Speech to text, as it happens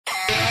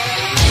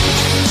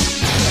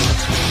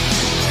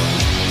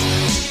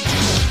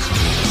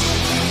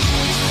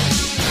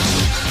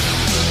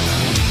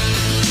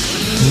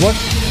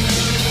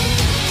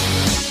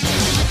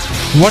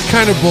What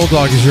kind of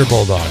bulldog is your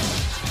bulldog?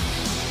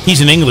 He's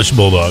an English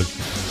bulldog.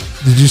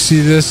 Did you see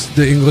this?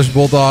 The English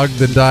bulldog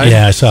that died?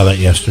 Yeah, I saw that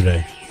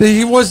yesterday.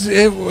 He was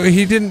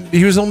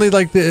only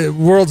like the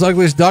world's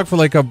ugliest dog for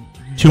like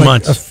 2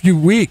 months. A few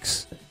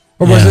weeks.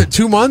 Or was it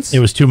 2 months? It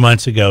was 2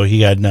 months ago. He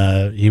got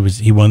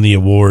he won the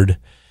award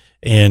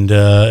and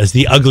as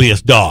the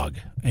ugliest dog.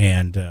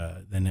 And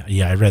then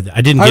I read that.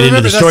 I didn't get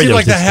into the story. That seemed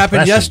like that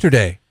happened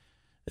yesterday.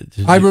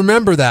 I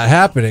remember that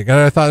happening, and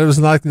I thought it was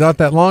not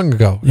that long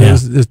ago. Yeah.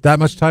 That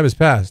much time has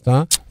passed,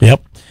 huh?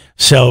 Yep.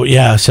 So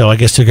I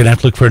guess they're gonna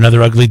have to look for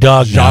another ugly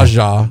dog.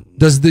 Zsa.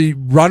 Does the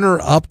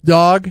runner-up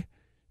dog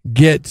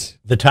get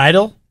the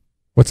title?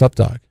 What's up,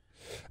 dog?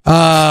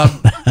 No,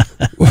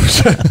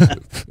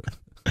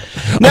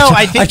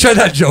 I tried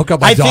that joke on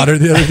my daughter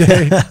the other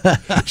day.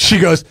 She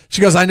goes,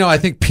 I know, I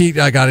think Pete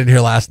got in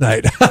here last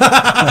night.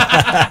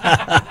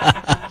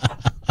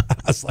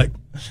 I was like,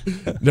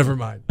 never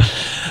mind.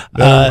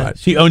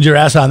 She owned your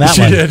ass on that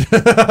she one. She did.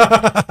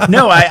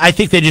 No, I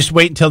think they just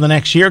wait until the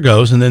next year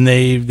goes, and then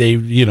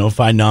they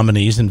find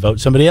nominees and vote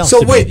somebody else.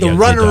 So wait, the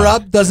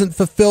runner-up doesn't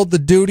fulfill the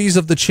duties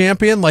of the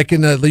champion, like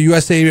in the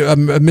USA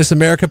Miss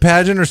America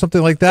pageant or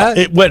something like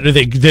that? What do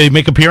they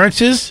make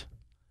appearances?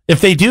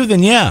 If they do,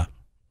 then yeah.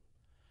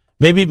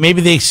 Maybe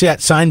they get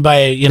signed by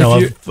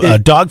a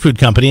dog food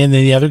company, and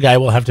then the other guy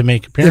will have to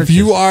make appearances. If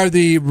you are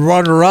the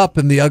runner-up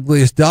in the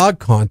ugliest dog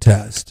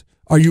contest,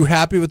 are you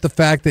happy with the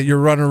fact that you're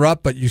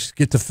runner-up, but you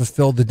get to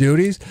fulfill the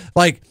duties?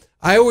 Like,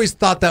 I always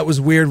thought that was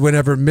weird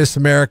whenever Miss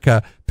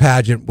America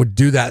pageant would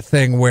do that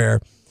thing where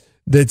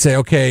they'd say,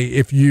 okay,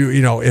 if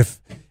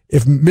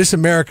if Miss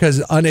America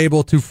is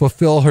unable to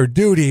fulfill her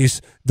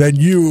duties, then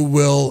you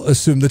will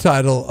assume the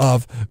title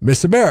of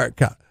Miss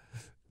America.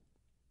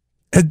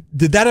 And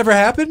did that ever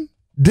happen?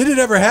 Did it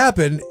ever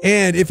happen?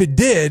 And if it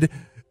did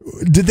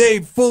they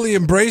fully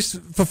embrace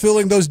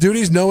fulfilling those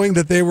duties, knowing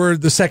that they were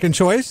the second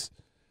choice?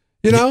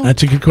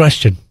 That's a good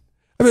question.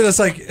 I mean, it's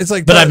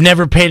like. But I've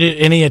never paid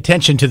any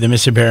attention to the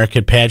Miss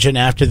America pageant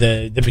after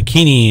the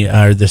bikini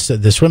or the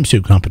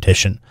swimsuit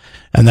competition,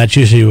 and that's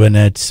usually when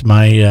it's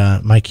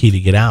my key to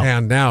get out.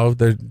 And now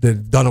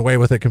they've done away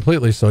with it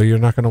completely, so you're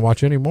not going to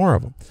watch any more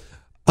of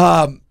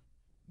them.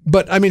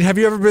 But I mean, have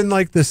you ever been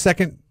like the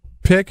second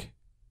pick?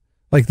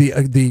 Like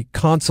the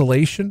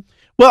consolation?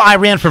 Well, I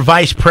ran for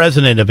vice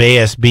president of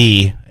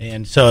ASB,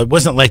 and so it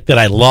wasn't like that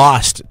I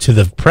lost to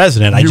the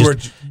president.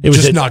 It was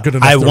just not good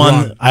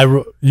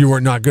enough. You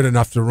were not good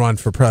enough to run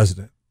for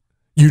president.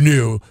 You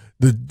knew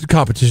the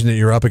competition that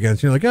you're up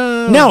against. You're like,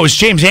 no, it was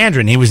James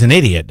Andren. He was an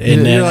idiot,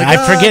 and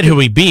I forget who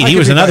he beat. He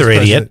was another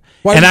idiot,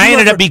 and I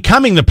ended up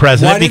becoming the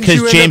president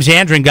because James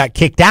Andren got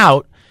kicked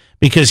out.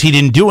 Because he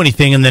didn't do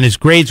anything, and then his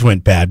grades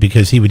went bad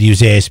because he would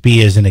use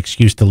ASB as an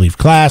excuse to leave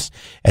class,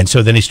 and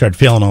so then he started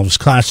failing all of his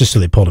classes, so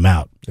they pulled him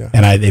out,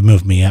 and they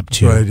moved me up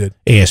to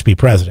ASB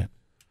president.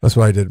 That's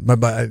what I did.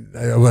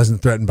 I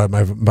wasn't threatened by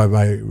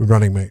my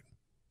running mate.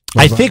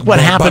 I think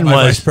what happened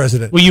was vice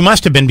president. Well, you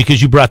must have been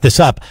because you brought this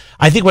up.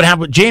 I think what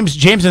happened, James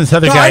and this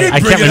other guy, I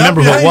can't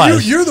remember who it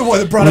was. You're the one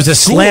that brought it up. It was a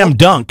slam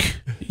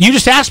dunk. You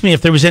just asked me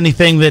if there was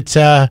anything that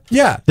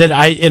that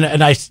I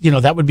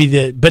that would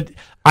be but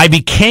I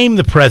became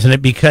the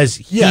president because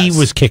he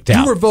was kicked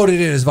out. You were voted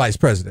in as vice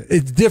president.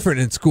 It's different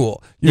in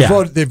school. They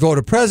vote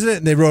a president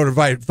and they vote a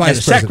vice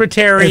president.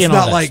 Secretary. It's and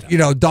not all like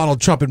stuff.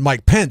 Donald Trump and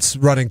Mike Pence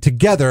running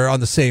together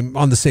on the same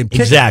ticket.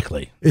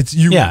 Exactly. It's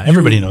you. Yeah,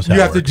 everybody knows how you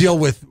it have works. to deal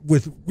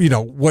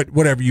with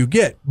whatever you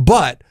get.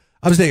 But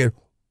I was thinking,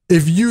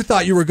 if you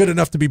thought you were good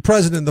enough to be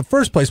president in the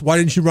first place, why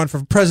didn't you run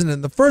for president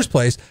in the first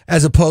place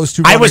as opposed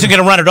to... I wasn't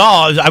going to run at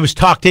all. I was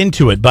talked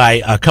into it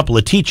by a couple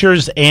of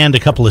teachers and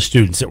a couple of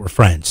students that were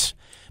friends.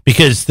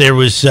 Because there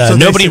was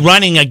nobody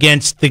running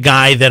against the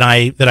guy that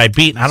I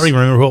beat. I don't even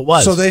remember who it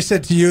was. So they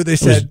said to you,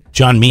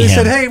 John Meehan. They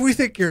said, hey, we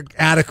think you're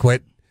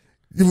adequate.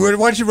 Why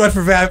don't you run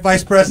for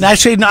vice president?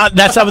 Actually,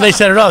 that's not what they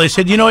said at all. They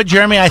said, you know what,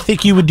 Jeremy, I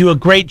think you would do a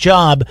great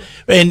job,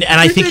 and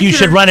I think you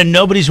should run, and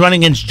nobody's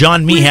running against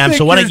John Meehan,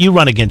 so why don't you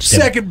run against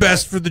him? Second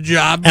best for the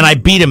job. And I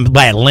beat him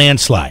by a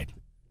landslide.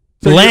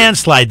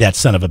 Landslide, that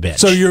son of a bitch.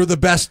 So you're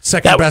the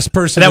second best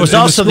person. That was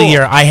also the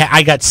year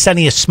I got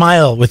Sunny a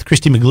Smile with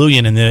Christy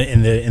McGlooyan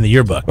in the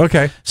yearbook.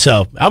 Okay,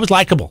 so I was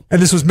likable.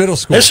 And this was middle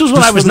school. This was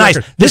when I was nice.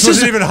 This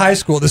wasn't even high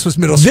school. This was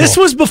middle school. This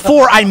was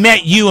before I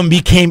met you and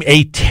became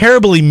a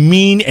terribly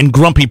mean and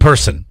grumpy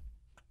person.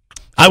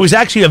 I was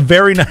actually a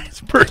very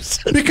nice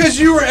person. Because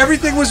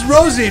everything was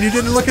rosy and you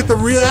didn't look at the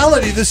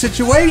reality of the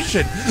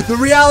situation. The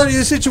reality of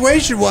the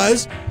situation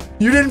was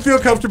you didn't feel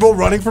comfortable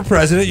running for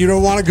president. You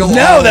don't want to go all in.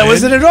 No, that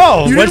wasn't at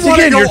all. Once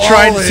again, you're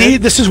trying to see,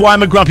 this is why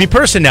I'm a grumpy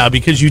person now,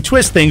 because you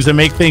twist things and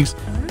make things,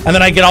 and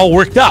then I get all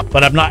worked up.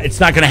 But it's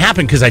not going to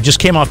happen because I just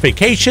came off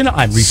vacation.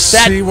 I'm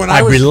reset.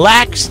 I'm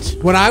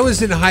relaxed. When I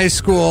was in high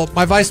school,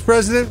 my vice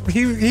president,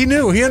 he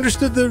knew. He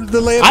understood the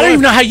lay of I don't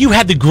even know how you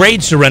had the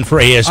grades to run for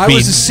ASB, I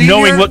was a senior,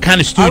 knowing what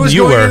kind of student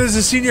you were. I was going in as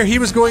a senior. He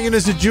was going in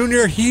as a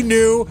junior. He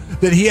knew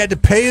that he had to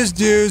pay his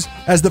dues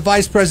as the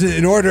vice president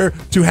in order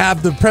to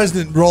have the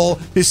president role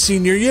his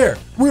senior year.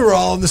 We were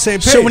all on the same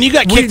page. So when you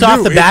got kicked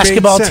off the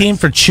basketball team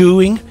for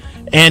chewing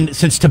And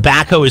since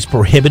tobacco is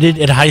prohibited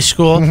at high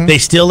school, they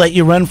still let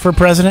you run for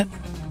president?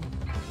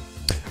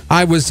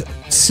 I was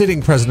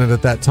sitting president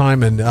at that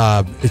time, and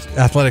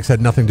athletics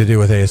had nothing to do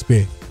with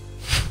ASB.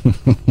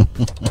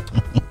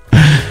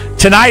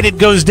 Tonight it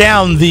goes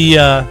down. The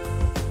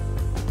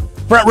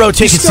front row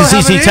tickets to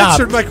ZZ Top.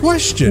 Answered my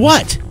question.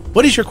 What?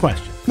 What is your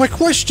question? My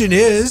question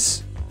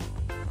is,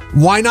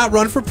 why not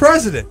run for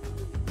president?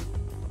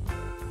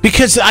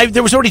 Because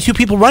there was already 2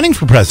 people running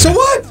for president. So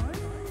what?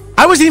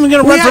 I wasn't even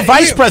going to run for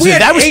vice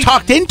president. I was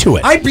talked into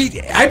it. I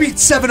beat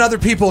 7 other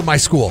people in my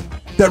school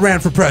that ran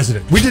for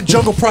president. We did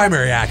jungle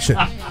primary action.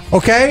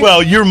 Okay?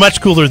 Well, you're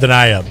much cooler than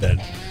I am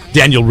then.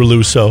 Daniel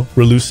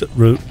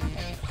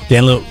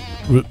Daniel,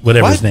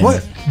 whatever his name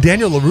is.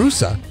 Daniel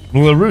LaRussa.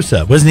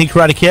 LaRussa. Wasn't he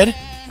Karate Kid?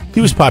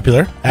 He was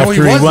popular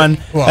after he won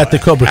at the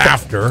Cobra Kai.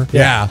 After,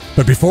 yeah.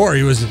 But before,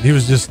 he was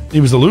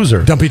a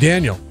loser. Dumpy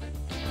Daniel.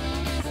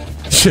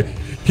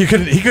 He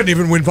couldn't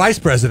even win vice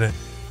president.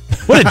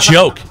 What a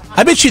joke.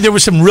 I bet you there were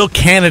some real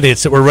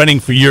candidates that were running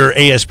for your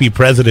ASB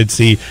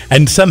presidency,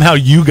 and somehow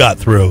you got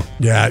through.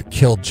 Yeah, it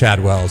killed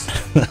Chad Wells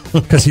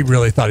because he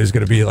really thought he was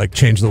going to be like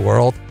change the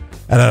world.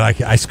 And then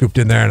I scooped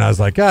in there and I was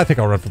like, I think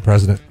I'll run for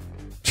president.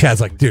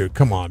 Chad's like, dude,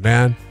 come on,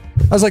 man.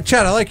 I was like,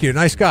 Chad, I like you,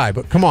 nice guy,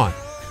 but come on.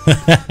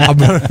 I'm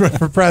going to run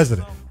for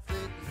president.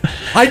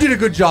 I did a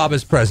good job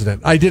as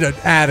president. I did an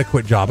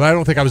adequate job. I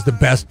don't think I was the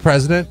best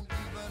president,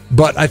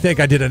 but I think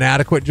I did an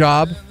adequate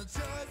job.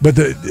 But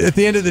at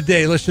the end of the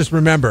day, let's just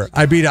remember,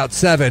 I beat out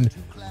 7,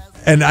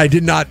 and I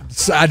did not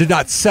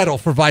settle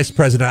for vice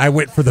president. I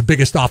went for the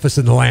biggest office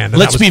in the land.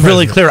 Let's be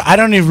really clear. I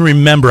don't even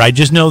remember. I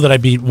just know that I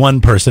beat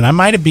 1 person. I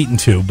might have beaten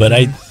 2, but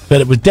it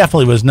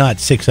definitely was not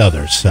 6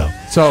 others.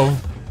 So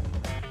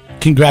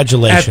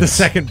congratulations. At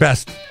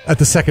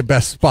the second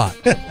best spot.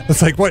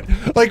 It's like what?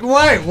 Like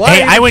why?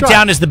 Hey, I went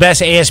down as the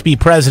best ASB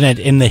president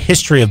in the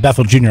history of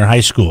Bethel Junior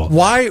High School.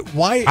 Why?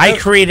 I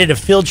created a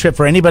field trip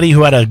for anybody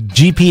who had a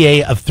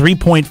GPA of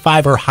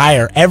 3.5 or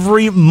higher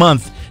every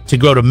month to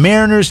go to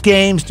Mariners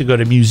games, to go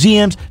to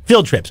museums,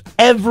 field trips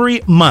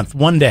every month,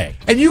 one day.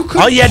 And you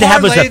couldn't all you had to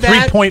have was a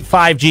 3.5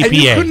 GPA. And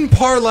you couldn't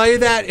parlay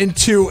that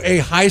into a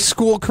high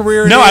school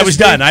career. No, I was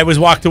done. I was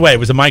walked away. It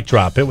was a mic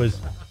drop. It was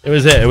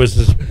it. It was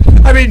just,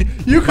 I mean,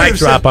 you could have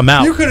drop, said, I'm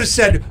out. You could have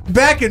said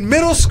back in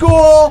middle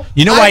school.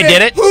 You know why I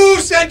did it? Who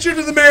sent you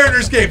to the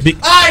Mariners games?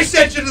 I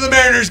sent you to the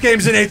Mariners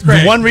games in 8th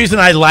grade. One reason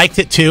I liked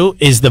it too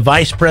is the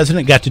vice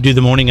president got to do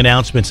the morning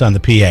announcements on the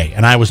PA,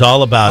 and I was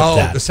all about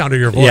that. The sound of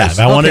your voice.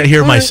 Yeah, I wanted to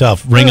hear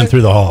myself ringing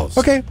through the halls.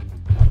 Okay,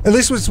 at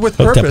least it was with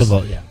purpose.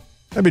 Yeah.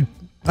 I mean,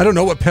 I don't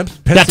know what Pence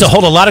got to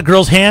hold a lot of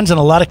girls' hands and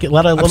a lot of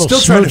little I'm still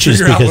smooches trying to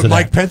figure out because what of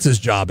Mike Pence's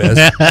job is.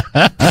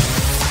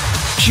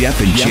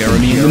 Jeff and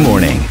Jeremy in the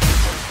morning.